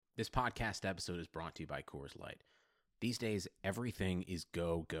This podcast episode is brought to you by Coors Light. These days, everything is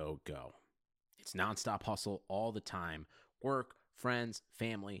go, go, go. It's nonstop hustle all the time. Work, friends,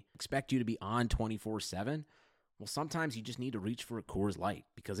 family expect you to be on 24/7. Well, sometimes you just need to reach for a Coors Light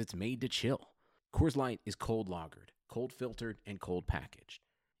because it's made to chill. Coors Light is cold lagered, cold filtered, and cold packaged.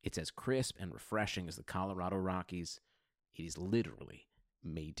 It's as crisp and refreshing as the Colorado Rockies. It is literally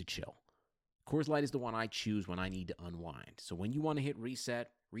made to chill. Coors Light is the one I choose when I need to unwind. So when you want to hit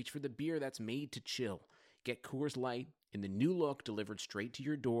reset, reach for the beer that's made to chill. Get Coors Light in the new look delivered straight to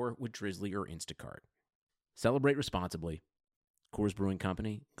your door with Drizzly or Instacart. Celebrate responsibly. Coors Brewing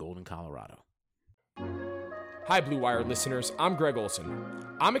Company, Golden, Colorado. Hi, Blue Wire listeners. I'm Greg Olson.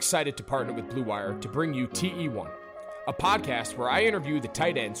 I'm excited to partner with Blue Wire to bring you TE1, a podcast where I interview the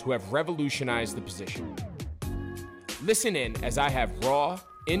tight ends who have revolutionized the position. Listen in as I have raw,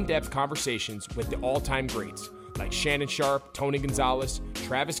 in-depth conversations with the all-time greats like Shannon Sharpe, Tony Gonzalez,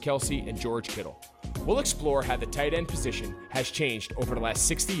 Travis Kelce, and George Kittle. We'll explore how the tight end position has changed over the last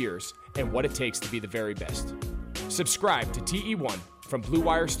 60 years and what it takes to be the very best. Subscribe to TE1 from Blue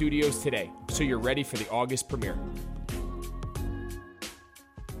Wire Studios today so you're ready for the August premiere.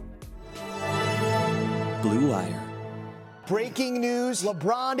 Blue Wire. Breaking news,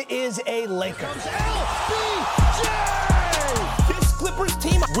 LeBron is a Laker. This Clippers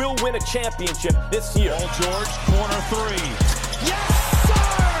team will win a championship this year. Paul George, corner three. Yes,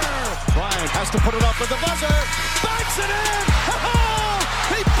 sir! Bryant has to put it up with the buzzer. Banks it in!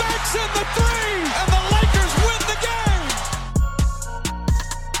 He banks in the three! And the Lakers win the game!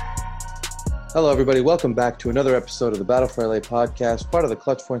 Hello, everybody. Welcome back to another episode of the Battle for LA podcast, part of the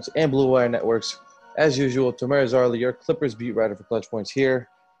Clutch Points and Blue Wire Networks. As usual, Tamara Zarli, your Clippers beat writer for Clutch Points here.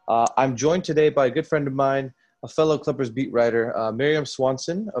 I'm joined today by a good friend of mine, a fellow Clippers beat writer, Miriam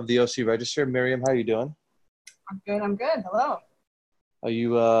Swanson of the OC Register. Miriam, how are you doing? I'm good. Hello. Are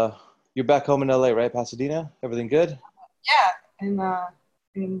you you're back home in LA, right? Pasadena? Everything good? Yeah, in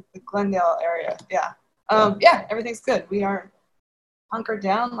the Glendale area. Yeah. Yeah, everything's good. We are hunkered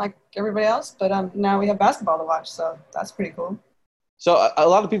down like everybody else, but now we have basketball to watch, so that's pretty cool. So a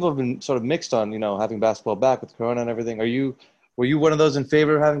lot of people have been sort of mixed on, having basketball back with Corona and everything. Were you one of those in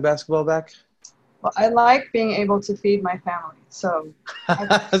favor of having basketball back? Well, I like being able to feed my family, so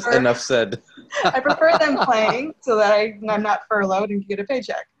Enough said. I prefer them playing so that I'm not furloughed and get a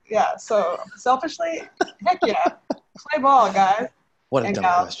paycheck. Yeah, so selfishly, heck yeah, play ball, guys. What a dumb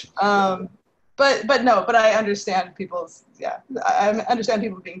question. But I understand I understand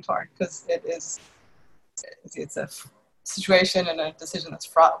people being torn because it's a situation and a decision that's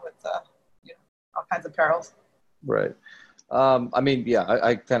fraught with all kinds of perils. Right.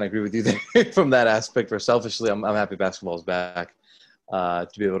 I kind of agree with you there from that aspect. Where selfishly, I'm happy basketball's back to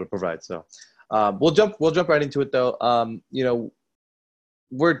be able to provide. So we'll jump right into it though.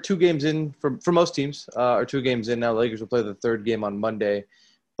 We're 2 games in for most teams are 2 games in now. The Lakers will play the 3rd game on Monday,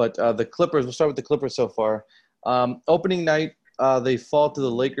 but the Clippers. We'll start with the Clippers so far. Opening night, they fall to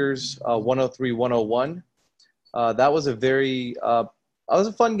the Lakers 103-101. That was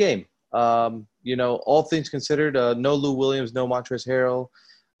a fun game. All things considered, no Lou Williams, no Montrezl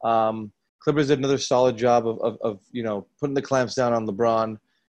Harrell. Clippers did another solid job of putting the clamps down on LeBron.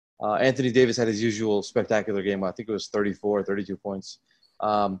 Anthony Davis had his usual spectacular game. I think it was 34, 32 points.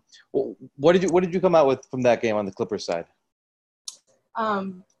 What did you come out with from that game on the Clippers side?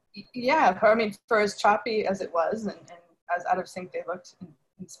 Yeah, for as choppy as it was and as out of sync they looked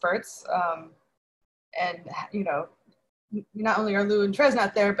in spurts, not only are Lou and Trez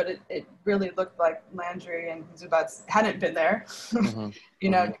not there, but it really looked like Landry and Zubats hadn't been there. Mm-hmm.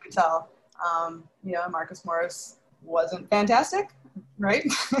 You could tell. Marcus Morris wasn't fantastic, right?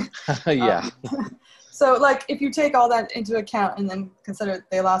 Yeah. So, if you take all that into account and then consider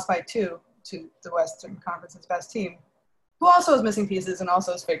they lost by 2 to the Western Conference's best team, who also is missing pieces and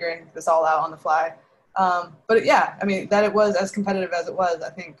also is figuring this all out on the fly. But yeah, that it was as competitive as it was, I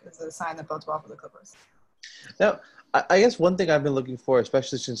think, is a sign that bodes well for the Clippers. Now, I guess one thing I've been looking for,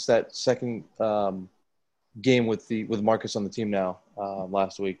 especially since that second game with Marcus on the team now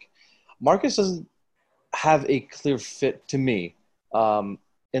last week, Marcus doesn't have a clear fit to me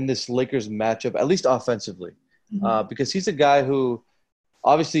in this Lakers matchup, at least offensively, because he's a guy who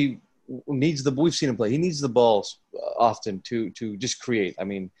obviously we've seen him play. He needs the balls often to just create.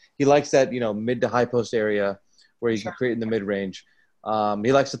 He likes that, mid to high post area where he can create in the mid range.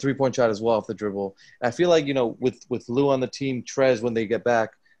 He likes the 3-point shot as well off the dribble. And I feel like, with Lou on the team, Trez, when they get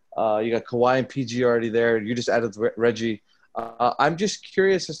back, you got Kawhi and PG already there. You just added Reggie. I'm just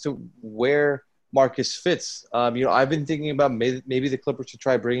curious as to where Marcus fits. I've been thinking about maybe the Clippers should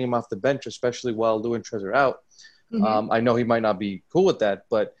try bringing him off the bench, especially while Lou and Trez are out. I know he might not be cool with that,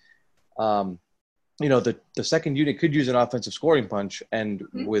 but The second unit could use an offensive scoring punch, and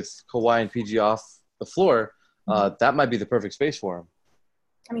with Kawhi and PG off the floor, that might be the perfect space for him.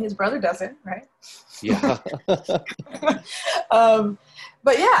 I mean, his brother does it, right? Yeah.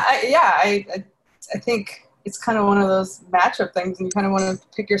 But I think it's kind of one of those matchup things, and you kind of want to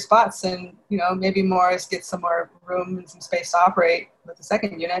pick your spots, and maybe Morris gets some more room and some space to operate with the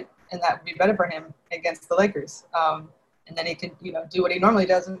second unit, and that would be better for him against the Lakers. And then he can do what he normally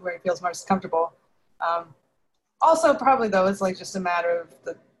does, and where he feels most comfortable. Also, probably though, it's like just a matter of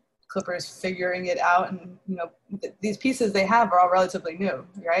the Clippers figuring it out, and these pieces they have are all relatively new,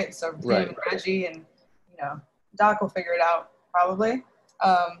 right? So him and Reggie and Doc will figure it out probably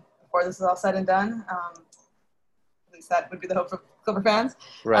before this is all said and done. At least that would be the hope for Clipper fans,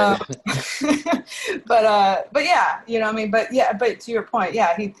 right? But yeah, but to your point,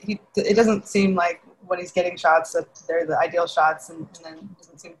 yeah, he it doesn't seem like when he's getting shots that they're the ideal shots, and then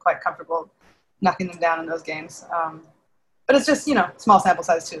doesn't seem quite comfortable knocking them down in those games. But it's just, small sample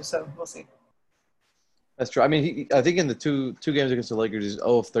size too, so we'll see. That's true. I mean, I think in the two games against the Lakers, he's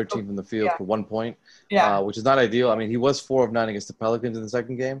 0 of 13 from the field for 1 point, which is not ideal. I mean, he was 4 of 9 against the Pelicans in the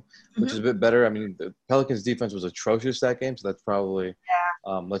second game, which is a bit better. I mean, the Pelicans' defense was atrocious that game, so that's probably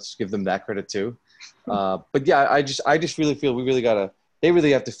let's give them that credit too. But yeah, I just really feel they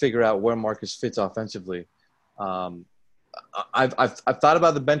really have to figure out where Marcus fits offensively. I've thought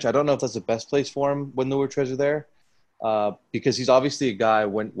about the bench. I don't know if that's the best place for him when Nurkic are there, because he's obviously a guy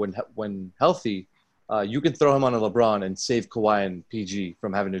when healthy. You can throw him on a LeBron and save Kawhi and PG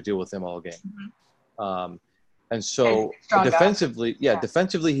from having to deal with him all game. And so defensively,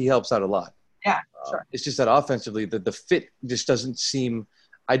 defensively he helps out a lot. Yeah, sure. It's just that offensively, the fit just doesn't seem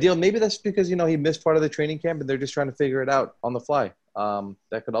ideal. Maybe that's because, he missed part of the training camp and they're just trying to figure it out on the fly.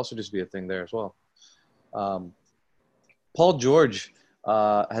 That could also just be a thing there as well. Paul George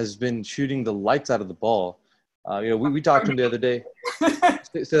has been shooting the lights out of the ball. We talked to him the other day.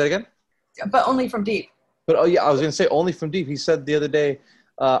 Say that again? But only from deep. But, I was going to say only from deep. He said the other day,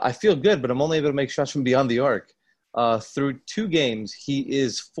 I feel good, but I'm only able to make shots from beyond the arc. Through 2 games, he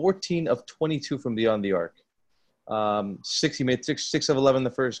is 14 of 22 from beyond the arc. He made 6 of 11 in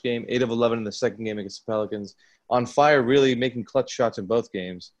the first game, 8 of 11 in the second game against the Pelicans. On fire, really making clutch shots in both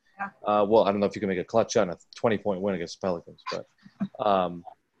games. Well, I don't know if you can make a clutch shot in a 20-point win against the Pelicans, but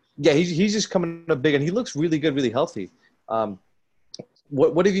he's just coming up big, and he looks really good, really healthy.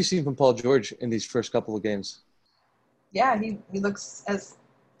 What have you seen from Paul George in these first couple of games? Yeah, he looks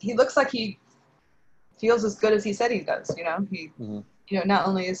like he feels as good as he said he does. He not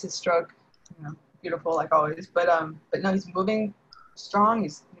only is his stroke beautiful like always, but no, he's moving strong.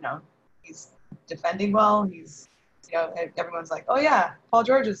 He's defending well. He's everyone's like, oh yeah, Paul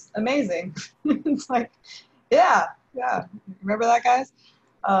George is amazing. It's like, yeah, remember that, guys?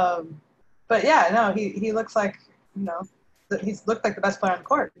 But yeah, no, he looks like he's looked like the best player on the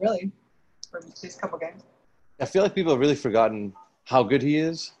court, really, for these couple games. I feel like people have really forgotten how good he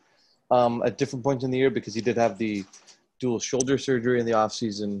is at different points in the year, because he did have the dual shoulder surgery in the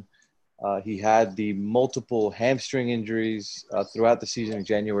offseason. He had the multiple hamstring injuries throughout the season in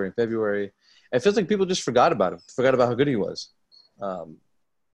January and February. It feels like people just forgot about him, forgot about how good he was.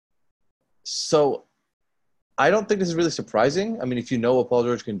 So I don't think this is really surprising. I mean, if you know what Paul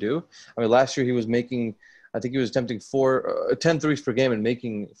George can do. I mean, last year he was making – I think he was attempting 10 threes per game and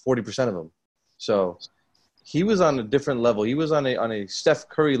making 40% of them. So he was on a different level. He was on a Steph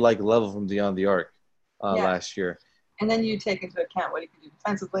Curry-like level from beyond the arc last year. And then you take into account what he can do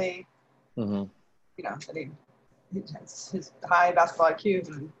defensively. Mm-hmm. That he has his high basketball IQ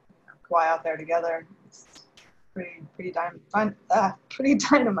and Kawhi out there together. It's pretty dynamite.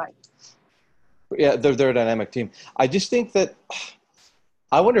 Yeah, they're a dynamic team. I just think that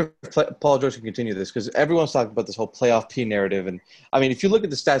I wonder if Paul George can continue this, because everyone's talking about this whole playoff P narrative. And, I mean, if you look at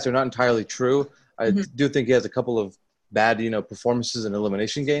the stats, they're not entirely true. I do think he has a couple of bad, performances in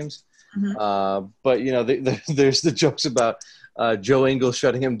elimination games. But, there's the jokes about Joe Ingles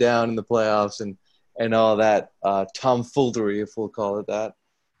shutting him down in the playoffs and all that tomfoolery, if we'll call it that.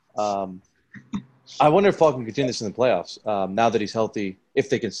 I wonder if Paul can continue this in the playoffs now that he's healthy, if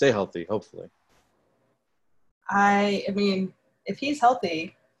they can stay healthy, hopefully. I mean, if he's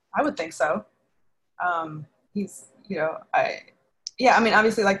healthy, I would think so. He's,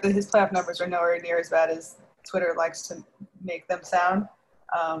 obviously, like his playoff numbers are nowhere near as bad as Twitter likes to make them sound.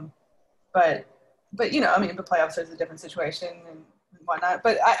 But the playoffs is a different situation and whatnot.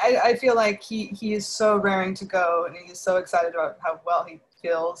 But I feel like he is so raring to go, and he's so excited about how well he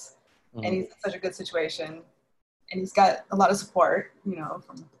feels, and he's in such a good situation, and he's got a lot of support,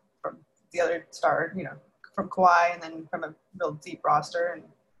 from the other star, from Kawhi, and then from a real deep roster, and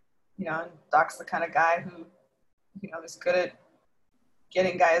and Doc's the kind of guy who, is good at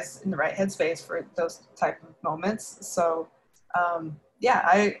getting guys in the right headspace for those type of moments. So,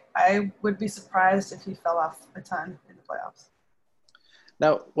 I would be surprised if he fell off a ton in the playoffs.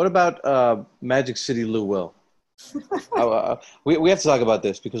 Now, what about Magic City Lou Will? We have to talk about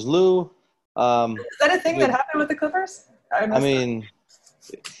this because Lou. Is that a thing that happened with the Clippers? I mean,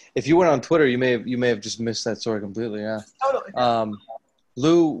 if you went on Twitter, you may have just missed that story completely. Yeah. Totally.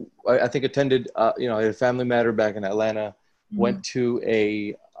 Lou, I think attended. A family matter back in Atlanta. Mm-hmm. Went to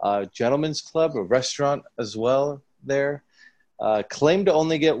a gentleman's club, a restaurant as well there. Claimed to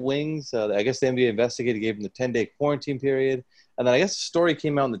only get wings. I guess the NBA investigator gave him the 10-day quarantine period. And then I guess the story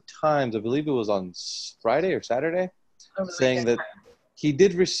came out in the Times, I believe it was on Friday or Saturday, saying that he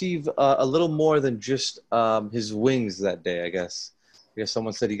did receive a little more than just his wings that day, I guess. I guess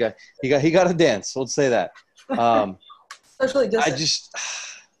someone said he got a dance. We'll say that. Socially distant.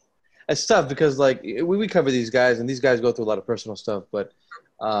 It's tough because like we cover these guys and these guys go through a lot of personal stuff, but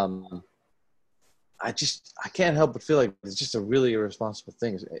I can't help but feel like it's just a really irresponsible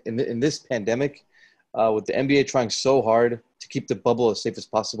thing. In this pandemic, with the NBA trying so hard to keep the bubble as safe as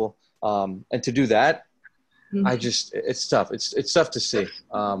possible, and to do that, mm-hmm. It's tough. It's tough to see.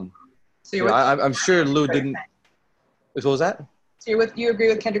 I'm sure Lou didn't. What was that? So you agree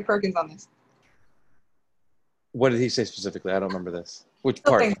with Kendrick Perkins on this? What did he say specifically? I don't remember this. Which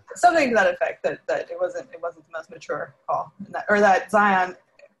part? Something to that effect. That it wasn't the most mature call, or that Zion.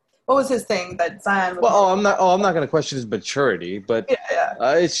 What was his thing? That Zion. I'm not going to question his maturity, but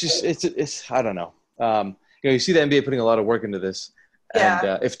it's I don't know. You see the NBA putting a lot of work into this,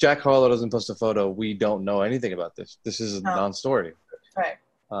 and if Jack Harlow doesn't post a photo, we don't know anything about this. This is a non-story, right?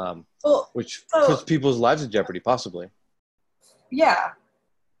 Which puts people's lives in jeopardy, possibly. Yeah,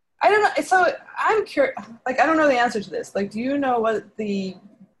 I don't know. So I'm curious. Like, I don't know the answer to this. Like, do you know what the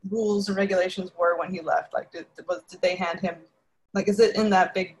rules and regulations were when he left? Like, did they hand him? Like, is it in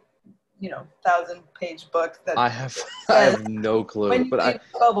that big 1,000-page book that I have no clue. When you leave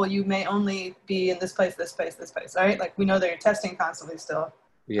the bubble, you may only be in this place, right? Like, we know that you're testing constantly still.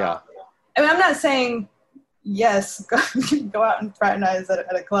 Yeah. I mean, I'm not saying yes, go out and fraternize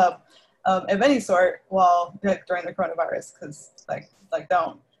at a club of any sort during the coronavirus, because like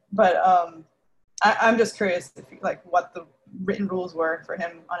don't. But I'm just curious if what the written rules were for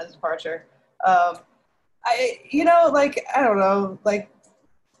him on his departure. I don't know,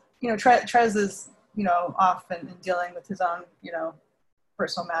 Trez is, off and dealing with his own,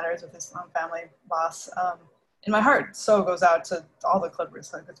 personal matters with his own family loss. And my heart so goes out to all the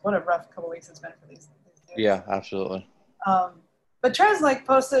Clippers. Like, what a rough couple weeks it's been for these dudes. Yeah, absolutely. But Trez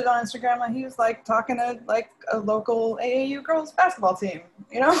posted on Instagram that he was talking to a local AAU girls basketball team,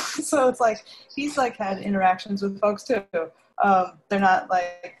 So it's he's had interactions with folks too. They're not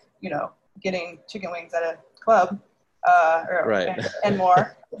getting chicken wings at a club. Right. and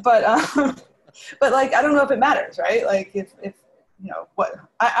more, but I don't know if it matters, right? Like if what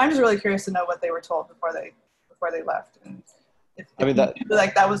I'm just really curious to know what they were told before they left, and if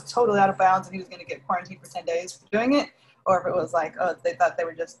that was totally out of bounds and he was going to get quarantined for 10 days for doing it, or if it was they thought they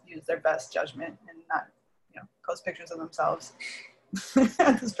would just use their best judgment and not post pictures of themselves.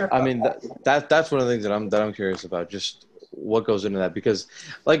 I mean that's one of the things that I'm curious about, just what goes into that, because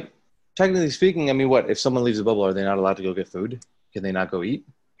technically speaking, I mean, what if someone leaves the bubble? Are they not allowed to go get food? Can they not go eat?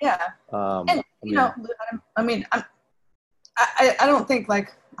 Yeah. I don't think I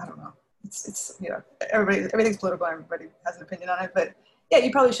don't know. It's everything's political and everybody has an opinion on it, but yeah,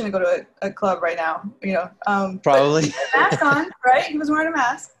 you probably shouldn't go to a club right now. Probably. Mask on, right? He was wearing a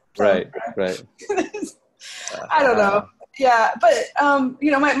mask. So. Right. I don't know. Yeah, but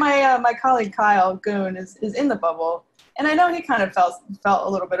my colleague Kyle Goon is in the bubble. And I know he kind of felt a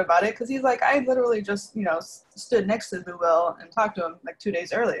little bit about it, because he's I literally just, stood next to Lou Will and talked to him 2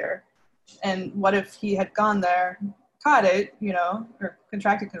 days earlier. And what if he had gone there, caught it, or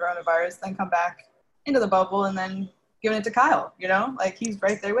contracted coronavirus, then come back into the bubble and then given it to Kyle, he's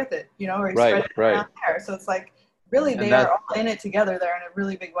right there with it, or he's spread it around there. So it's really they are all in it together there in a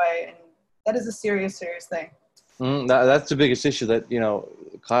really big way. And that is a serious, serious thing. That's the biggest issue that,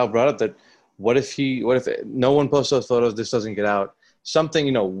 Kyle brought up, that what if no one posts those photos, this doesn't get out,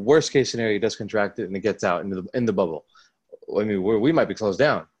 something, worst case scenario, he does contract it and it gets out in the bubble. I mean, we might be closed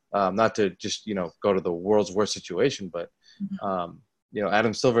down, not to just, go to the world's worst situation, but,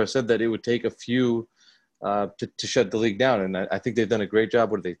 Adam Silver said that it would take a few to shut the league down. And I think they've done a great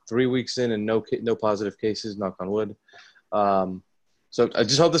job. What are they, 3 weeks in and no positive cases, knock on wood. So I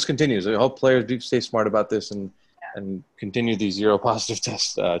just hope this continues. I hope players stay smart about this and continue the zero positive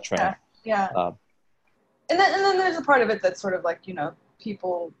test trend. Yeah. And then there's a part of it that's sort of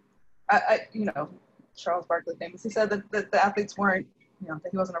people Charles Barkley famously said that the athletes weren't,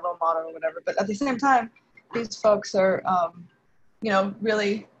 that he wasn't a role model or whatever. But at the same time, these folks are,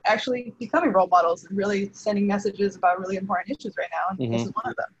 really actually becoming role models and really sending messages about really important issues right now. And this is one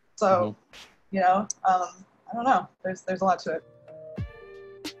of them. So, I don't know. There's a lot to it.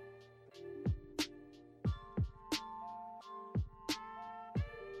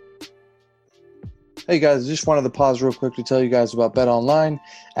 Hey guys, just wanted to pause real quick to tell you guys about Bet Online.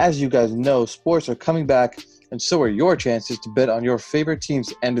 As you guys know, sports are coming back, and so are your chances to bet on your favorite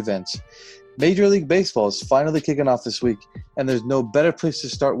teams and events. Major League Baseball is finally kicking off this week, and there's no better place to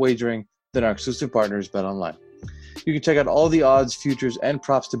start wagering than our exclusive partners, Bet Online. You can check out all the odds, futures, and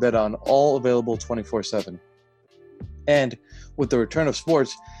props to bet on, all available 24/7. And with the return of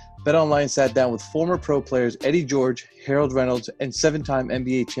sports, BetOnline sat down with former pro players Eddie George, Harold Reynolds, and 7-time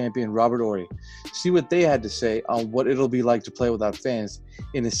NBA champion Robert Horry. See what they had to say on what it'll be like to play without fans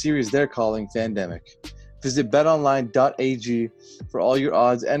in a series they're calling Fandemic. Visit betonline.ag for all your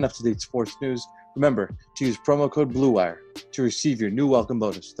odds and up-to-date sports news. Remember to use promo code BLUEWIRE to receive your new welcome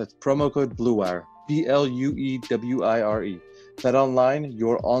bonus. That's promo code BLUEWIRE, BLUEWIRE. BetOnline,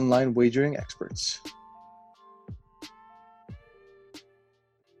 your online wagering experts.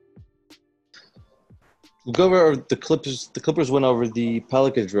 We'll go over the Clippers. The Clippers went over the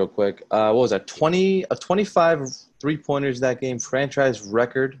Pelicans real quick. What was that? 25 3-pointers that game, franchise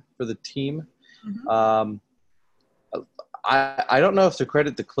record for the team. I don't know if to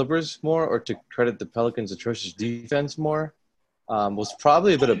credit the Clippers more or to credit the Pelicans' atrocious defense more. Was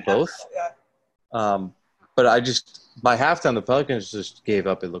probably a bit of both. But by halftime, the Pelicans just gave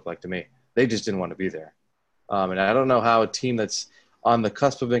up, it looked like to me. They just didn't want to be there. And I don't know how a team that's on the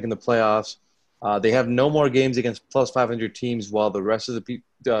cusp of making the playoffs, they have no more games against plus 500 teams while the rest of the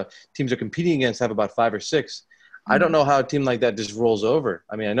teams are competing against have about 5 or 6. I don't know how a team like that just rolls over.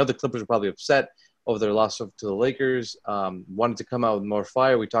 I mean, I know the Clippers are probably upset over their loss to the Lakers, wanted to come out with more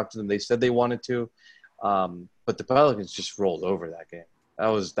fire. We talked to them. They said they wanted to. But the Pelicans just rolled over that game. That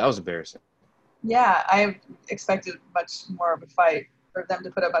was embarrassing. Yeah, I expected much more of a fight, for them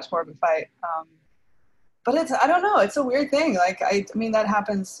to put up much more of a fight. But I don't know. It's a weird thing. Like, I mean, that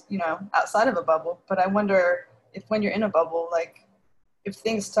happens, outside of a bubble. But I wonder if when you're in a bubble, like, if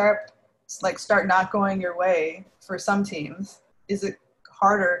things start not going your way for some teams, is it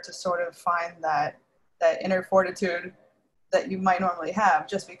harder to sort of find that inner fortitude that you might normally have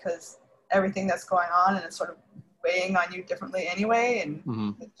just because everything that's going on and it's sort of weighing on you differently anyway,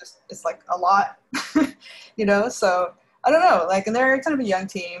 and it's like a lot, So I don't know. Like, and they're kind of a young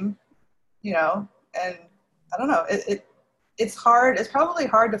team, and I don't know. It's hard. It's probably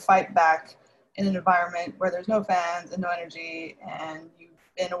hard to fight back in an environment where there's no fans and no energy, and you've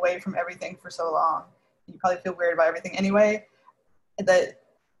been away from everything for so long. You probably feel weird about everything anyway. That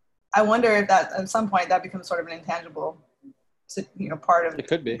I wonder if that at some point that becomes sort of an intangible, part of it.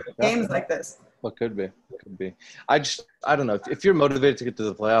 Could be games like this. Well, could be. I don't know. If you're motivated to get to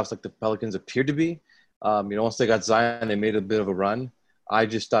the playoffs like the Pelicans appear to be, once they got Zion, they made a bit of a run. I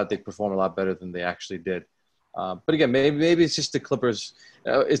just thought they'd perform a lot better than they actually did. But again, maybe it's just the Clippers.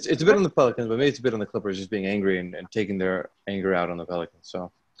 It's a bit on the Pelicans, but maybe it's a bit on the Clippers just being angry and taking their anger out on the Pelicans.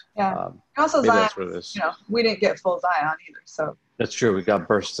 So yeah. Also, Zion, that's what it is. We didn't get full Zion either. So that's true. We got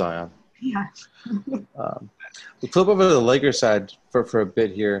burst Zion. Yeah. We'll flip over to the Lakers side for a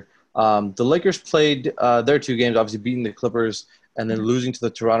bit here. The Lakers played their 2 games, obviously beating the Clippers and then losing to the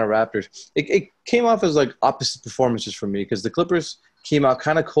Toronto Raptors. It came off as like opposite performances for me because the Clippers came out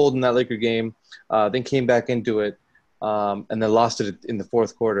kind of cold in that Laker game, then came back into it, and then lost it in the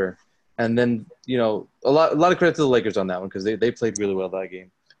fourth quarter. And then, a lot of credit to the Lakers on that one because they played really well that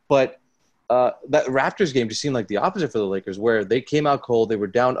game. But that Raptors game just seemed like the opposite for the Lakers, where they came out cold. They were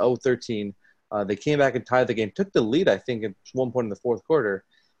down 0-13. They came back and tied the game, took the lead, I think, at one point in the fourth quarter.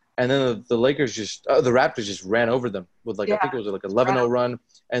 And then the Raptors just ran over them with I think it was like 11-0 run,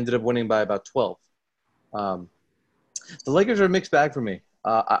 ended up winning by about 12. The Lakers are a mixed bag for me.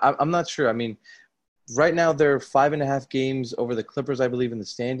 I'm not sure. I mean, right now they're 5.5 games over the Clippers, I believe, in the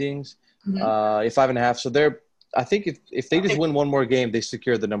standings. 5.5. So I think if they just win one more game, they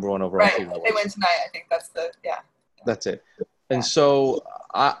secure the number 1 overall team. Right. If they win tonight, I think that's That's it. And so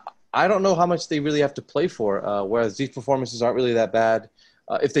I don't know how much they really have to play for, whereas these performances aren't really that bad.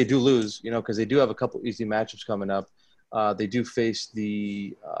 If they do lose, because they do have a couple easy matchups coming up. They do face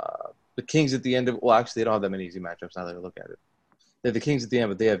the Kings at the end of – well, actually, they don't have that many easy matchups now that I look at it. They have the Kings at the end,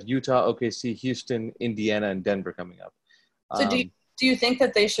 but they have Utah, OKC, Houston, Indiana, and Denver coming up. So do you think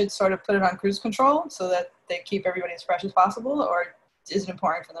that they should sort of put it on cruise control so that they keep everybody as fresh as possible, or is it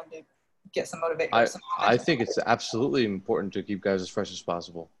important for them to get some motivation. I think it's absolutely important to keep guys as fresh as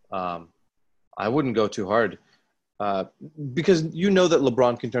possible. I wouldn't go too hard because you know that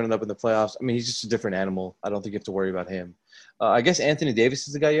LeBron can turn it up in the playoffs. I mean, he's just a different animal. I don't think you have to worry about him. I guess Anthony Davis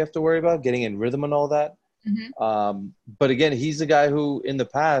is the guy you have to worry about, getting in rhythm and all that. Mm-hmm. But again, he's the guy who in the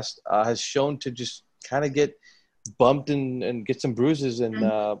past has shown to just kind of get bumped and get some bruises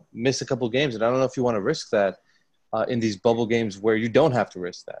and miss a couple games. And I don't know if you want to risk that in these bubble games where you don't have to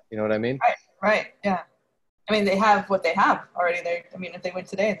risk that. You know what I mean? Right. Yeah. I mean, they have what they have already. If they win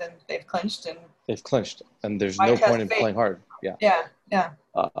today, then they've clinched. And there's no point in playing hard. Yeah. Yeah.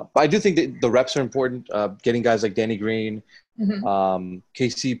 But I do think that the reps are important. Getting guys like Danny Green,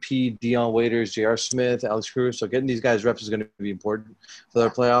 KCP, Dion Waiters, J.R. Smith, Alex Cruz. So getting these guys reps is going to be important for their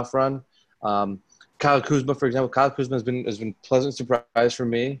playoff run. Kyle Kuzma, for example. Kyle Kuzma has been a pleasant surprise for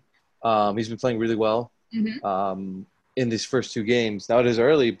me. He's been playing really well in these first two games. Now it is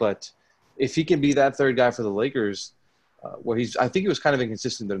early, but if he can be that third guy for the Lakers, I think he was kind of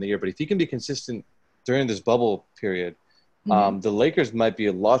inconsistent during the year, but if he can be consistent during this bubble period, the Lakers might be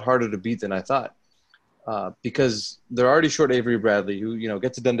a lot harder to beat than I thought. Because they're already short Avery Bradley, who,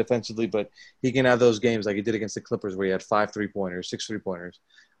 gets it done defensively, but he can have those games like he did against the Clippers where he had 5 3-pointers, 6 3-pointers.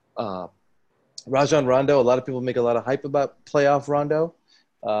 Rajon Rondo, a lot of people make a lot of hype about playoff Rondo.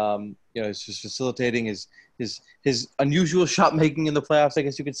 It's just facilitating his unusual shot making in the playoffs, I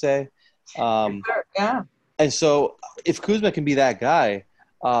guess you could say. Yeah. And so if Kuzma can be that guy,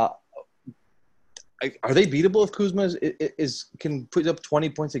 are they beatable if Kuzma can put up 20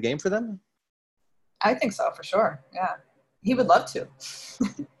 points a game for them? I think so, for sure. Yeah. He would love to.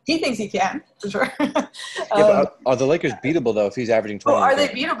 He thinks he can, for sure. But are the Lakers beatable, though, if he's averaging 20? Are they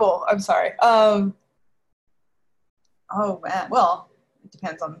beatable? I'm sorry. Oh, man. Well, it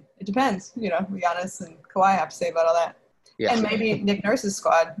depends. Giannis and Kawhi have to say about all that. Yeah. And maybe Nick Nurse's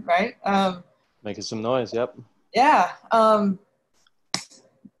squad, right? Making some noise, yep. Yeah.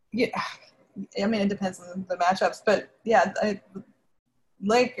 Yeah. I mean, it depends on the matchups. But, yeah,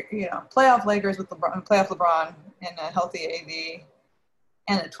 playoff Lakers with playoff LeBron and a healthy AD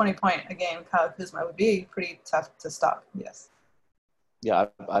and a 20-point a game Kyle Kuzma would be pretty tough to stop. Yes. Yeah,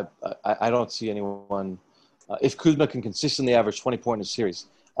 I don't see anyone. If Kuzma can consistently average 20 points in a series,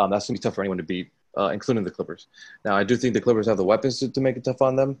 that's going to be tough for anyone to beat, including the Clippers. Now, I do think the Clippers have the weapons to make it tough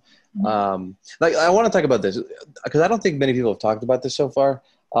on them. I want to talk about this because I don't think many people have talked about this so far.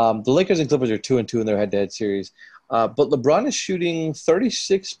 The Lakers and Clippers are 2-2 in their head-to-head series. But LeBron is shooting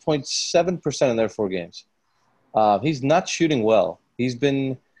 36.7% in their 4 games. He's not shooting well. He's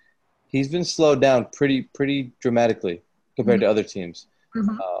been slowed down pretty dramatically compared to other teams.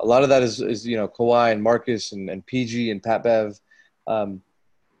 A lot of that is Kawhi and Marcus and PG and Pat Bev.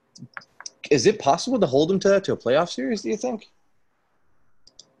 Is it possible to hold him to a playoff series, do you think?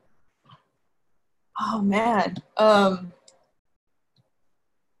 Oh, man.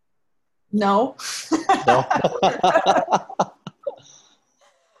 No.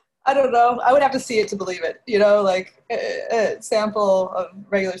 I don't know. I would have to see it to believe it. A sample of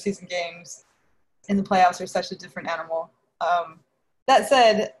regular season games in the playoffs are such a different animal. That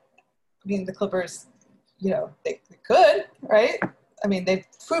said, I mean, the Clippers, they could, right? I mean, they've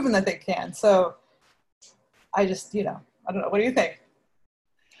proven that they can. So I just, I don't know. What do you think?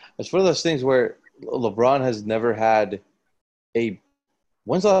 It's one of those things where LeBron has never had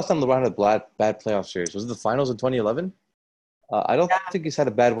when's the last time LeBron had a bad playoff series? Was it the finals in 2011? I don't think he's had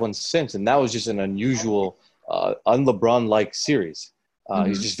a bad one since, and that was just an unusual, un-LeBron-like series.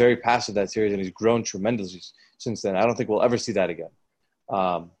 He's just very passive that series, and he's grown tremendously since then. I don't think we'll ever see that again.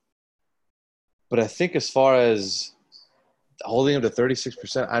 But I think as far as holding him to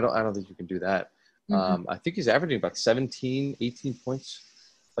 36%, I don't think you can do that. I think he's averaging about 17, 18 points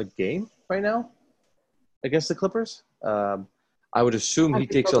a game right now against the Clippers. I would assume he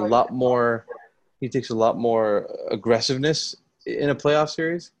takes a lot more aggressiveness in a playoff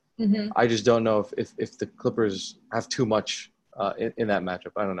series. I just don't know if the Clippers have too much in that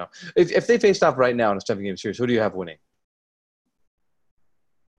matchup. I don't know. If they faced off right now in a 7-game series, who do you have winning?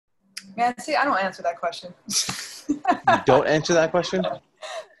 Man, see, I don't answer that question. You don't answer that question?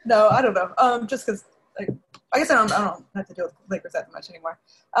 No, I don't know. Just because, I guess I don't have to deal with Lakers that much anymore.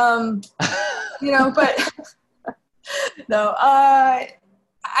 But no, I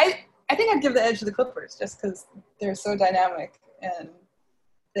think I'd give the edge to the Clippers just because they're so dynamic and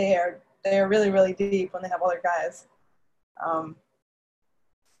they are really, really deep when they have all their guys. So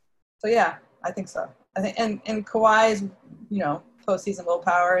yeah, I think so. I think and Kawhi's postseason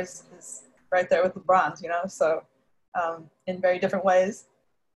willpower is right there with LeBron's. So in very different ways.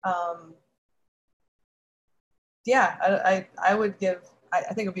 Yeah, I would give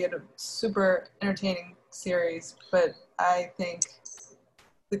I think it'll be a super entertaining series, but I think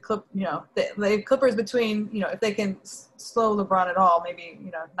the Clippers between, if they can slow LeBron at all, maybe,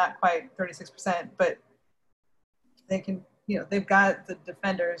 not quite 36%, but they can, they've got the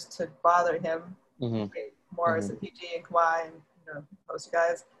defenders to bother him, Morris and PG and Kawhi and, most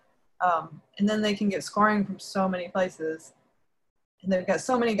guys. And then they can get scoring from so many places. And they've got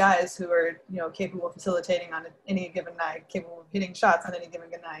so many guys who are, capable of facilitating on any given night, capable of hitting shots on any given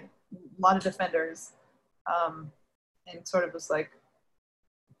night. A lot of defenders. And sort of was like,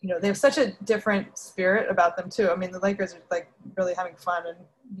 they have such a different spirit about them too. I mean, the Lakers are like really having fun and,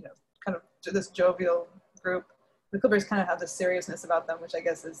 kind of this jovial group. The Clippers kind of have this seriousness about them, which I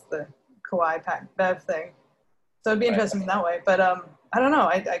guess is the Kawhi Bev thing. So it'd be interesting in that way. But I don't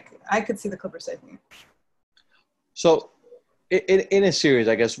know. I could see the Clippers taking it. So in a series,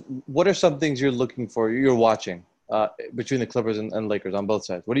 I guess, what are some things you're looking for, you're watching between the Clippers and Lakers on both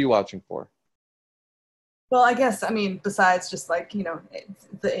sides? What are you watching for? Well, I guess, besides just like, the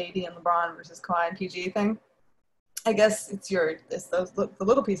AD and LeBron versus Kawhi and PG thing, I guess it's those the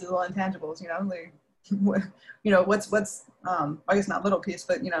little pieces, the little intangibles, like, what's I guess not little piece,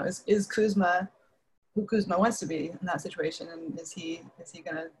 but, is Kuzma who Kuzma wants to be in that situation, and is he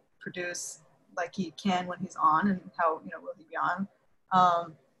going to produce like he can when he's on, and how, will he be on?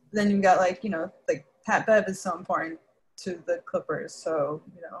 Then you've got like Pat Bev is so important to the Clippers, so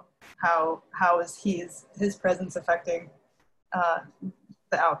how is his presence affecting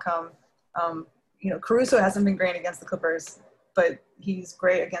the outcome? Caruso hasn't been great against the Clippers, but he's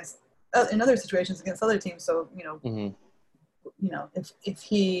great against in other situations against other teams. So if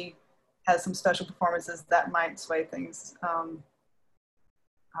he has some special performances, that might sway things.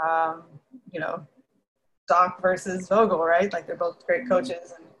 Doc versus Vogel, right? Like they're both great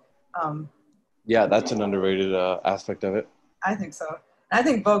coaches, and yeah, that's an underrated aspect of it. I think so. And I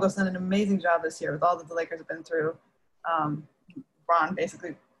think Vogel's done an amazing job this year with all that the Lakers have been through. Bron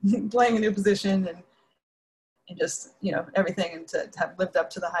basically playing a new position and just, everything, and to have lived up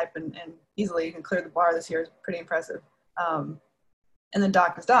to the hype and easily even clear the bar this year is pretty impressive. And then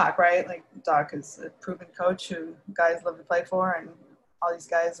Doc is Doc, right? Like Doc is a proven coach who guys love to play for, and all these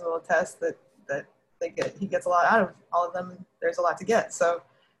guys will attest that he gets a lot out of all of them. And there's a lot to get. So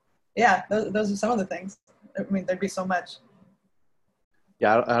yeah, those are some of the things. I mean, there'd be so much.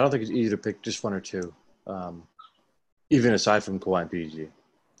 Yeah, I don't think it's easy to pick just one or two, even aside from Kawhi and PG.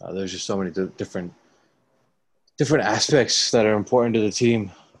 There's just so many different aspects that are important to the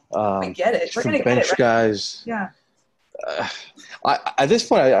team. We get it. We're going to get bench it, right? guys. Yeah. At this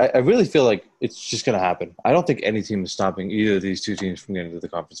point, I really feel like it's just going to happen. I don't think any team is stopping either of these two teams from getting to the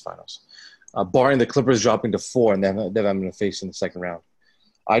conference finals, barring the Clippers dropping to 4 and them having to face in the second round.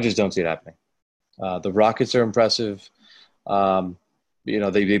 I just don't see it happening. The Rockets are impressive.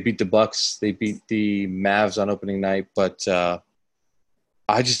 They beat the Bucks. They beat the Mavs on opening night, but I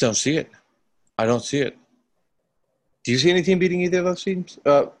just don't see it. I don't see it. Do you see any team beating either of those teams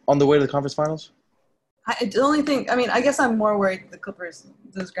on the way to the conference finals? The only thing, I guess I'm more worried the Clippers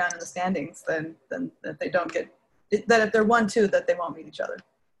lose ground in the standings than that they don't get – that if they're 1-2, that they won't meet each other.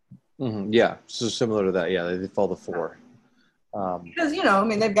 Mm-hmm. Yeah, so similar to that. Yeah, they fall to 4. Because,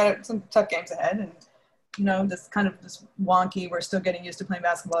 they've got some tough games ahead, and, this kind of this wonky, we're still getting used to playing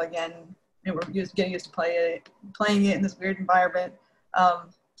basketball again, and we're getting used to playing it in this weird environment,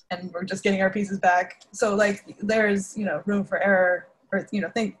 and we're just getting our pieces back. So, like, there's, room for error, or,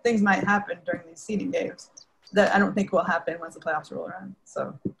 things might happen during these seeding games that I don't think will happen once the playoffs roll around.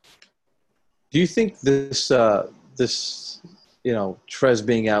 So, do you think this Trez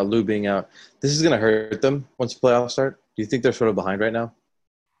being out, Lou being out, this is going to hurt them once the playoffs start? Do you think they're sort of behind right now?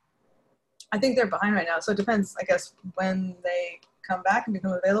 I think they're behind right now. So it depends, I guess, when they come back and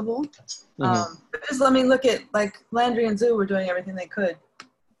become available. Mm-hmm. But just, look at, like, Landry and Zoo were doing everything they could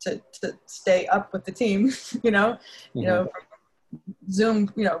to stay up with the team, from zooming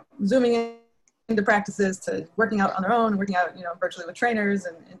into practices to working out on their own, working out, virtually with trainers.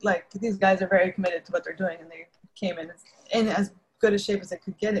 And like, these guys are very committed to what they're doing, and they came in as good a shape as they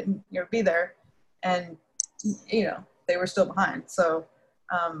could get it and, be there. And, they were still behind. So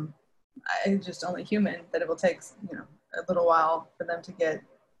it's just only human that it will take, a little while for them to get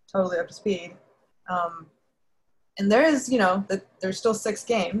totally up to speed. And there is, there's still 6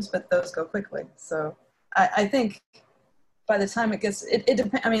 games, but those go quickly. So I think by the time it gets, it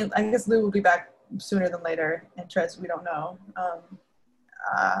depends. I mean, I guess Lou will be back sooner than later, and Trez, we don't know.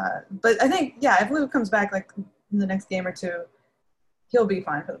 But I think, if Lou comes back like in the next game or two, he'll be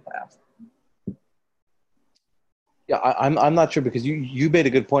fine for the playoffs. Yeah, I'm not sure, because you made a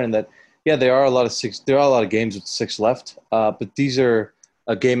good point in that. Yeah, there are a lot of games with 6 left, but these are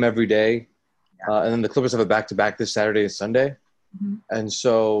a game every day. And then the Clippers have a back-to-back this Saturday and Sunday. Mm-hmm. And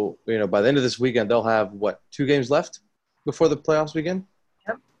so, by the end of this weekend, they'll have, 2 games left before the playoffs begin?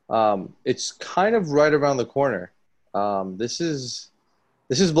 Yep. It's kind of right around the corner. This is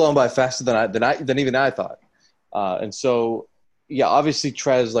blown by faster than even I thought. And so, yeah, obviously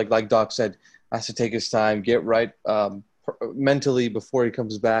Trez, like Doc said, has to take his time, get right mentally before he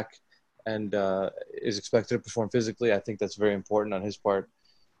comes back and is expected to perform physically. I think that's very important on his part.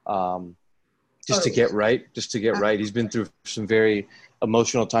 Just to get right. He's been through some very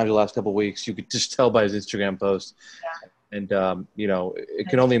emotional times the last couple of weeks. You could just tell by his Instagram post. Yeah. And, it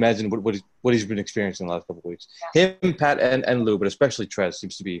can only imagine what he's been experiencing the last couple of weeks. Yeah. Him, Pat, and Lou, but especially Trez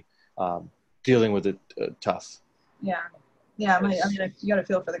seems to be dealing with it tough. Yeah. Yeah, I mean, you got to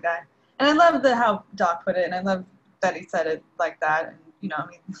feel for the guy. And I love how Doc put it, and I love that he said it like that.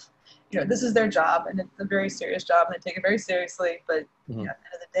 And, this is their job, and it's a very serious job, and they take it very seriously. But at the end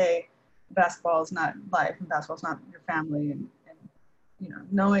of the day, basketball is not life, and basketball is not your family. And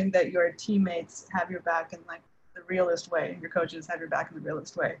knowing that your teammates have your back in like the realest way, your coaches have your back in the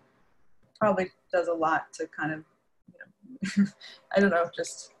realest way, probably does a lot to kind of, I don't know,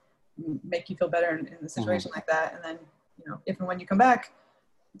 just make you feel better in a situation like that. And then, if and when you come back,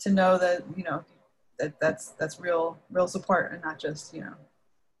 to know that that's real support and not just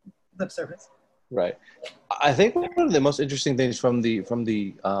lip service. Right. I think one of the most interesting things from the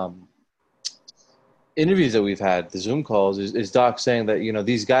interviews that we've had, the Zoom calls, is Doc saying that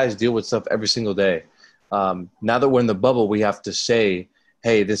these guys deal with stuff every single day. Now that we're in the bubble, we have to say,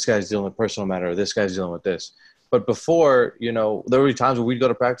 hey, this guy's dealing with personal matter, or this guy's dealing with this. But before, there would be times where we'd go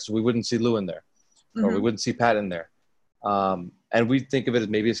to practice, we wouldn't see Lou in there, or we wouldn't see Pat in there. And we'd think of it as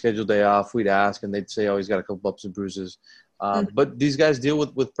maybe a scheduled day off. We'd ask, and they'd say, oh, he's got a couple bumps and bruises. But these guys deal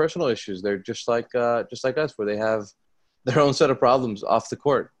with personal issues. They're just like us, where they have their own set of problems off the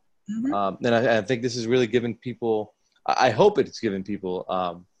court. And I think this is really giving people – I hope it's giving people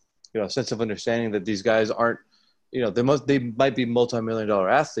a sense of understanding that these guys aren't – they might be multi-million-dollar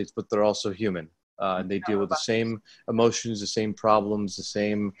athletes, but they're also human. And they deal with the same emotions, the same problems, the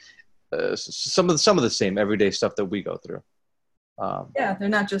same some of the same everyday stuff that we go through. Yeah, they're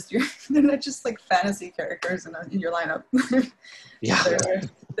not just like fantasy characters in your lineup. Yeah,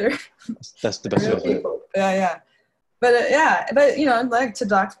 they're that's the best way to people. Yeah. But like to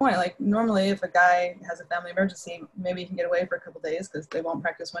Doc's point, like normally if a guy has a family emergency, maybe he can get away for a couple days because they won't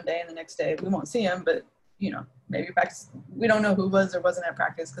practice one day and the next day we won't see him. But maybe practice. We don't know who was or wasn't at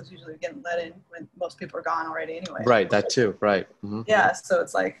practice because usually we get let in when most people are gone already anyway. Right. That too. Right. Mm-hmm. Yeah. So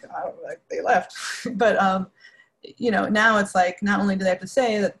it's like they left, but now it's like not only do they have to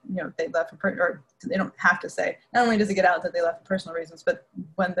say that they left or they don't have to say. Not only does it get out that they left for personal reasons, but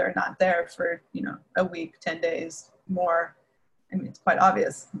when they're not there for a week, 10 days more, I mean it's quite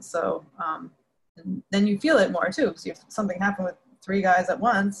obvious. So and then you feel it more too. So if something happened with 3 guys at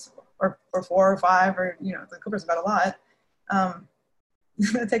once, or 4 or 5, or the Clippers have got a lot.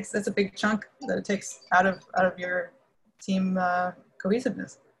 That's a big chunk that it takes out of your team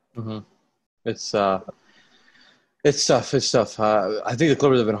cohesiveness. Mm-hmm. It's tough. It's tough. I think the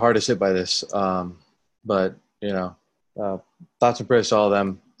Clippers have been hardest hit by this. But thoughts and prayers to all of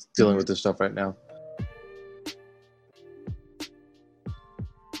them dealing with this stuff right now.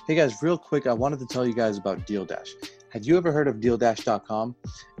 Hey guys, real quick, I wanted to tell you guys about Deal Dash. Have you ever heard of DealDash.com?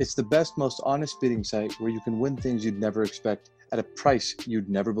 It's the best, most honest bidding site where you can win things you'd never expect at a price you'd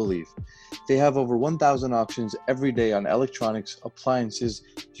never believe. They have over 1,000 auctions every day on electronics, appliances,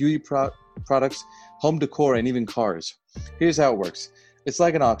 beauty products, home decor, and even cars. Here's how it works. It's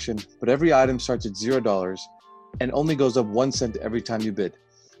like an auction, but every item starts at $0 and only goes up 1 cent every time you bid.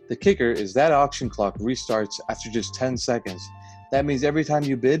 The kicker is that auction clock restarts after just 10 seconds. That means every time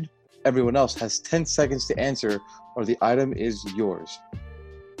you bid, everyone else has 10 seconds to answer or the item is yours.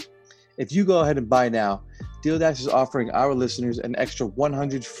 If you go ahead and buy now, DealDash is offering our listeners an extra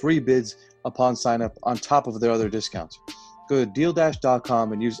 100 free bids upon sign up on top of their other discounts. Go to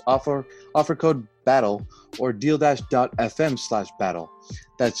DealDash.com and use offer code BATTLE or DealDash.fm/battle.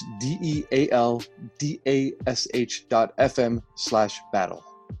 That's DealDash.fm/battle.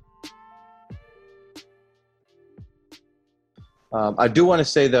 I do want to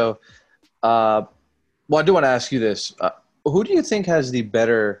say though, I do want to ask you this. Who do you think has the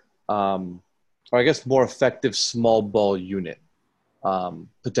better, or I guess more effective small ball unit,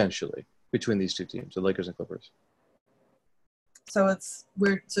 potentially, between these two teams, the Lakers and Clippers? So it's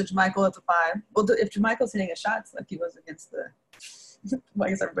weird. So JaMychal at the 5. Well, if JaMychal's hitting his shots like he was against the, well, I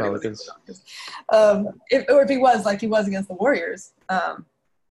guess everybody Pelicans. was. If he was like he was against the Warriors,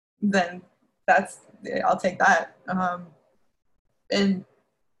 then I'll take that. And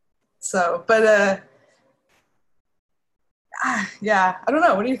So, but yeah, I don't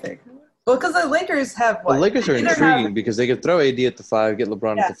know. What do you think? Well, because the Lakers have what? The Lakers are They either intriguing have- because they could throw AD at the 5, get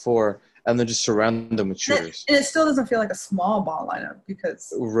LeBron Yeah. at the 4, and then just surround them with shooters. and it still doesn't feel like a small ball lineup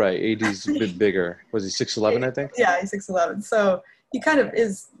because Right, AD's a bit bigger. Was he 6'11", I think? yeah, he's 6'11", so he kind of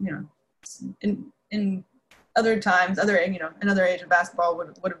is, in other times, another age of basketball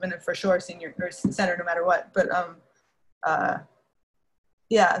would have been a for sure senior or center no matter what. But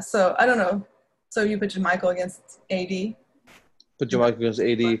yeah, so I don't know. So you put Michael against AD. Put Jamal against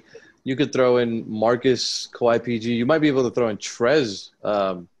AD. You could throw in Marcus, Kawhi, PG. You might be able to throw in Trez,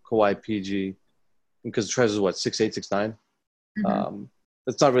 Kawhi, PG, because Trez is what, 6'8", 6'9"?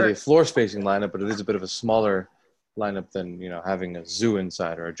 That's not really a floor spacing lineup, but it is a bit of a smaller lineup than having a Zoo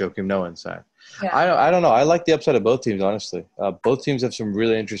inside or a Joakim Noah inside. Yeah. I don't know. I like the upside of both teams, honestly. Both teams have some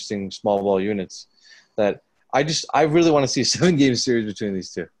really interesting small ball units that I really want to see a 7-game series between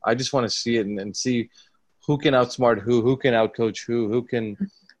these two. I just want to see it and see who can outsmart who can outcoach who can,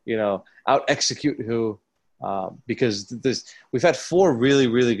 out execute who. Because we've had 4 really,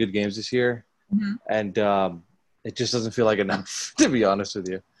 really good games this year, and it just doesn't feel like enough, to be honest with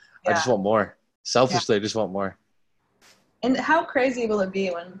you. Yeah. I just want more. Selfishly, I just want more. And how crazy will it be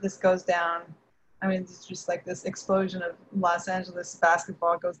when this goes down? I mean, it's just like this explosion of Los Angeles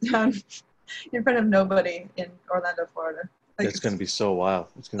basketball goes down in front of nobody in Orlando, Florida. Like, It's going to be so wild.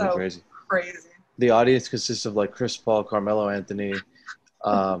 It's going to be crazy. Crazy. The audience consists of like Chris Paul, Carmelo Anthony,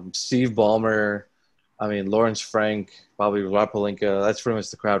 Steve Ballmer, Lawrence Frank, probably Rob Pelinka. That's pretty much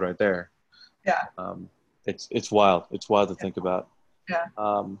the crowd right there. Yeah. It's wild. It's wild to think about. Yeah.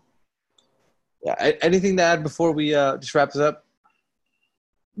 Anything to add before we just wrap this up?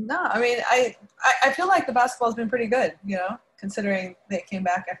 No, I mean, I feel like the basketball's been pretty good, considering they came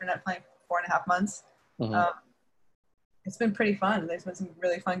back after not playing for 4.5 months. It's been pretty fun. There's been some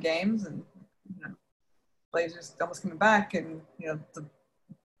really fun games, and Blazers almost coming back, and the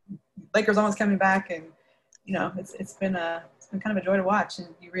Lakers almost coming back, and it's been kind of a joy to watch, and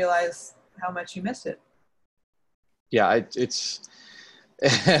you realize how much you missed it. Yeah, it's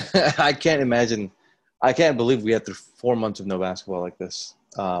I can't imagine. I can't believe we had through 4 months of no basketball like this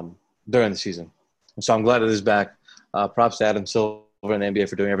during the season. And so I'm glad it is back. Props to Adam Silver and the NBA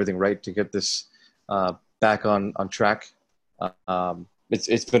for doing everything right to get this back on track.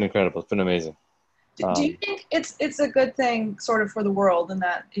 It's been incredible. It's been amazing. Do you think it's a good thing sort of for the world in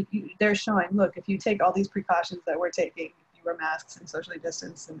that they're showing, look, if you take all these precautions that we're taking, if you wear masks and socially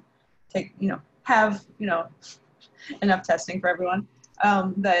distance and have enough testing for everyone,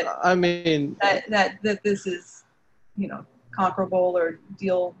 that this is, conquerable or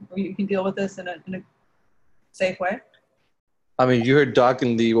you can deal with this in a safe way? You heard Doc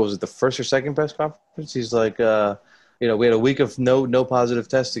in the first or second press conference? He's like, we had a week of no positive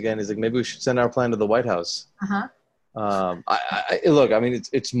tests again. He's like, maybe we should send our plan to the White House. Look,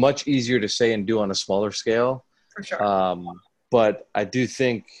 it's much easier to say and do on a smaller scale. For sure. But I do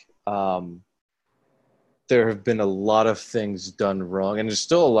think there have been a lot of things done wrong, and there's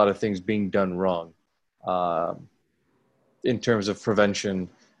still a lot of things being done wrong in terms of prevention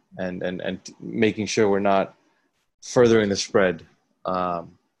and making sure we're not furthering the spread of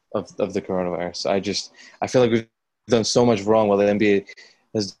the coronavirus. I feel like we've done so much wrong while the NBA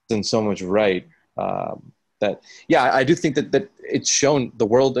has done so much right. I do think that it's shown the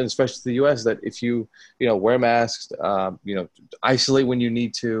world, and especially the U.S., that if you wear masks, isolate when you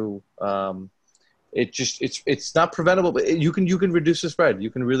need to, it's not preventable, but you can reduce the spread.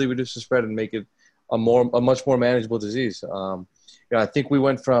 You can really reduce the spread and make it a much more manageable disease. I think we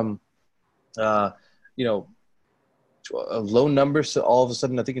went from a low numbers to all of a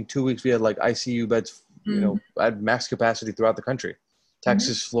sudden, I think in 2 weeks we had like ICU beds, at max capacity throughout the country,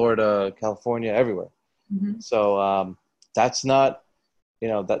 Texas, Florida, California, everywhere. So that's not,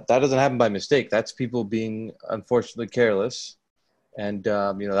 that doesn't happen by mistake. That's people being unfortunately careless. And,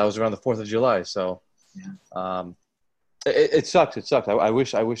 that was around the 4th of July. So it sucked. It sucked. I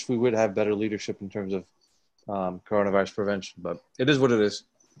wish we would have better leadership in terms of coronavirus prevention, but it is what it is.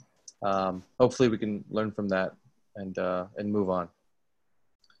 Hopefully we can learn from that and move on.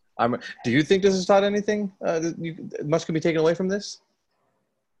 Do you think this has taught anything? Much can be taken away from this?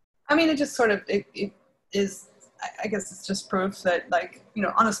 It just sort of, it is, I guess it's just proof that,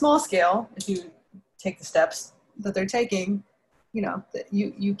 on a small scale, if you take the steps that they're taking, that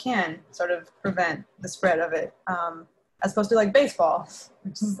you can sort of prevent the spread of it, as opposed to like baseball,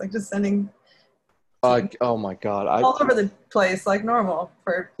 which is like just sending oh my God, all over the place like normal.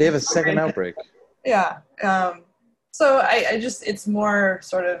 They have a second outbreak. Yeah. So I just, it's more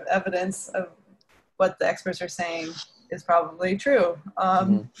sort of evidence of what the experts are saying is probably true.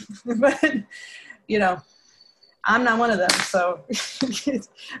 But, you know, I'm not one of them. So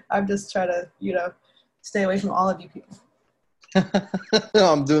I'm just trying to, you know, stay away from all of you people.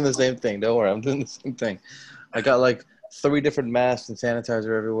 No, I'm doing the same thing. Don't worry. I'm doing the same thing. I got like 3 different masks and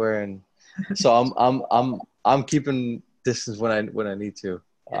sanitizer everywhere. And so I'm keeping distance when I need to.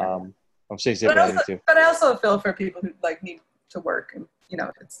 I'm staying safe when I need to. But I also feel for people who like need to work and, you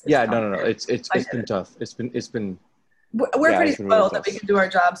know, it's no. It's been tough. It's been we're pretty spoiled really that we can do our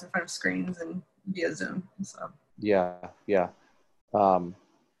jobs in front of screens and via Zoom. So yeah.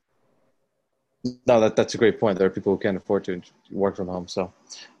 No, that's a great point. There are people who can't afford to work from home. So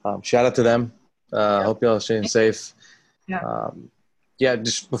shout out to them. Hope y'all are staying safe. Yeah.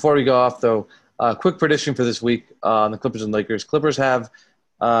 Just before we go off though, quick prediction for this week on the Clippers and Lakers. Clippers have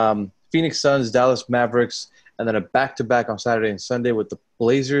Phoenix Suns, Dallas Mavericks, and then a back-to-back on Saturday and Sunday with the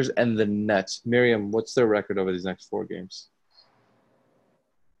Blazers and the Nets. Miriam, what's their record over these next 4 games?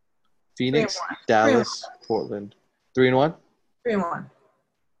 Phoenix, 3-1. Dallas, Portland. 3-1? 3-1.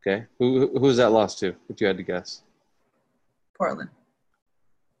 Okay. Who's that lost to, if you had to guess? Portland.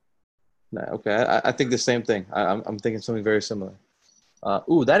 No, okay. I think the same thing. I'm thinking something very similar.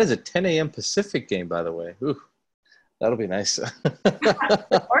 That is a 10 a.m. Pacific game, by the way. Ooh, that'll be nice.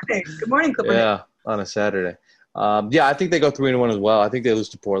 Good morning, Clippers. Yeah, on a Saturday. I think they go 3-1 as well. I think they lose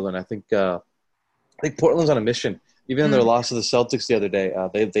to Portland. I think Portland's on a mission. Even in their loss to the Celtics the other day,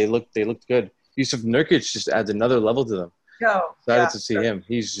 they looked good. Yusuf Nurkic just adds another level to them. Excited to see him.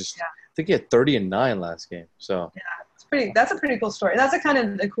 He's just I think he had 30 and 9 last game. So that's a pretty cool story. That's a kind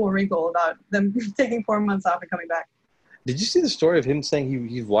of a cool wrinkle about them taking 4 months off and coming back. Did you see the story of him saying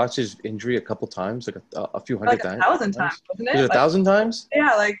he's watched his injury a couple times, like a few hundred times? 1,000 times, wasn't it? Was it 1,000 times?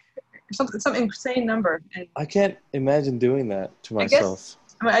 Yeah, like some insane number. And I can't imagine doing that to myself.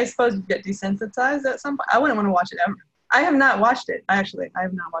 I suppose you get desensitized at some point. I wouldn't want to watch it ever. I have not watched it. I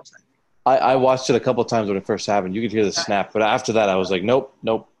have not watched that. I watched it a couple times when it first happened. You could hear the snap, but after that, I was like, nope.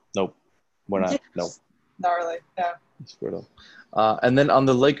 We're not. Yes. Nope. Gnarly. Yeah. It's brutal. And then on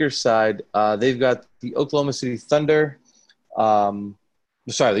the Lakers side, they've got the Oklahoma City Thunder. The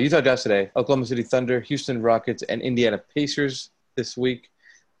Utah Jazz today, Oklahoma City Thunder, Houston Rockets, and Indiana Pacers this week.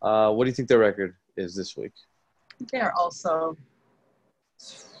 What do you think their record is this week? They are also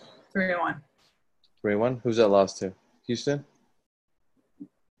 3-1. 3-1? Who's that lost to? Houston?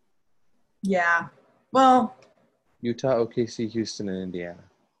 Yeah. Well, Utah, OKC, Houston, and Indiana.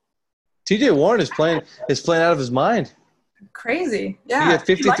 TJ Warren is playing out of his mind. Crazy. Yeah. He had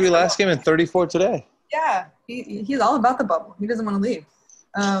 53 last game and 34 today. Yeah. He's all about the bubble. He doesn't want to leave.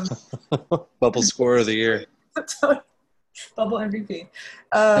 Bubble scorer of the year. Bubble MVP.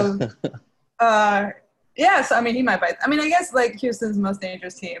 So I mean, he might bite. I mean, I guess like Houston's most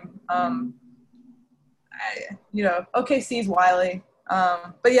dangerous team. OKC's wily.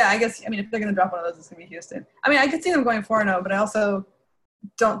 But yeah, I guess, I mean, if they're going to drop one of those, it's going to be Houston. I mean, I could see them going 4-0, but I also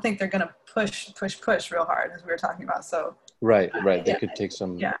don't think they're going to push real hard, as we were talking about. So Right. They could take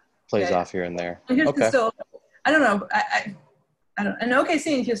some plays off here and there. And Houston still, I don't know. I don't. And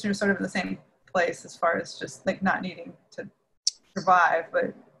OKC and Houston are sort of in the same place as far as just like not needing to survive,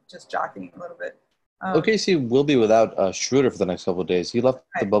 but just jockeying a little bit. OKC will be without Schroeder for the next couple of days. He left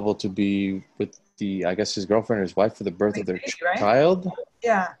the bubble to be with his girlfriend or his wife for the birth of their child.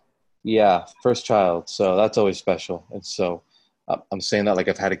 Yeah. Yeah, first child. So that's always special. And so I'm saying that like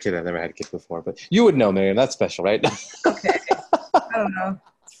I've had a kid. I've never had a kid before, but you would know, Miriam. That's special, right? Okay. I don't know.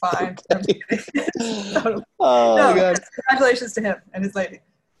 It's fine. My God. Congratulations to him and his lady.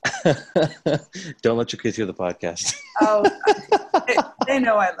 Don't let your kids hear the podcast. They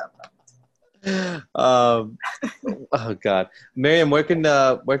know I love them. Oh God, Miriam, where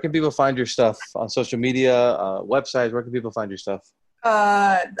can people find your stuff on social media, websites? Where can people find your stuff?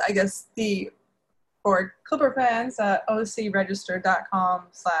 I guess for Clipper fans,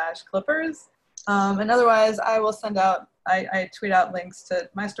 ocregister.com/Clippers. And otherwise, I will send out. I tweet out links to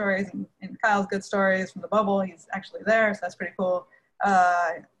my stories and Kyle's good stories from the bubble. He's actually there, so that's pretty cool.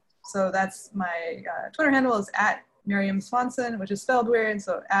 So that's my Twitter handle is @Miriam Swanson, which is spelled weird.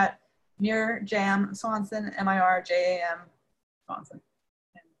 So @Mirjam Swanson, MIRJAM Swanson.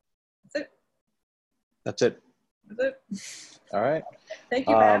 And That's it. All right. Thank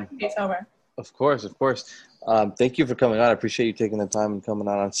you for having me, Tomer. Of course. Thank you for coming on. I appreciate you taking the time and coming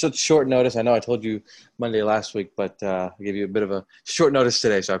on such short notice. I know I told you Monday last week, but I gave you a bit of a short notice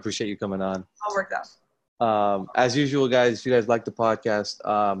today, so I appreciate you coming on. All worked out. As usual, guys, if you guys like the podcast,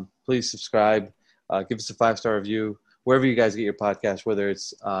 please subscribe. Give us a 5-star review wherever you guys get your podcast, whether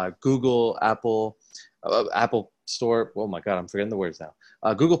it's Google, Apple Store. Oh my God, I'm forgetting the words now.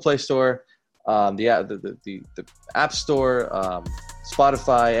 Google Play Store, the App Store,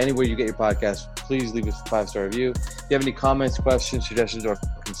 Spotify, anywhere you get your podcast, please leave us a 5-star review. If you have any comments, questions, suggestions, or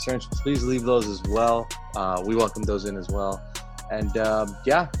concerns, please leave those as well. We welcome those in as well. And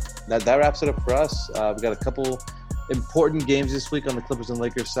that wraps it up for us. We got a couple important games this week on the Clippers and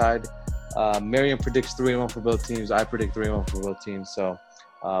Lakers side. Miriam predicts 3-1 for both teams. I predict 3-1 for both teams. So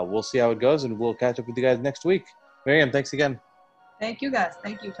we'll see how it goes, and we'll catch up with you guys next week. Miriam, thanks again. Thank you, guys.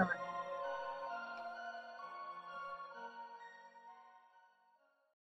 Thank you, Thomas.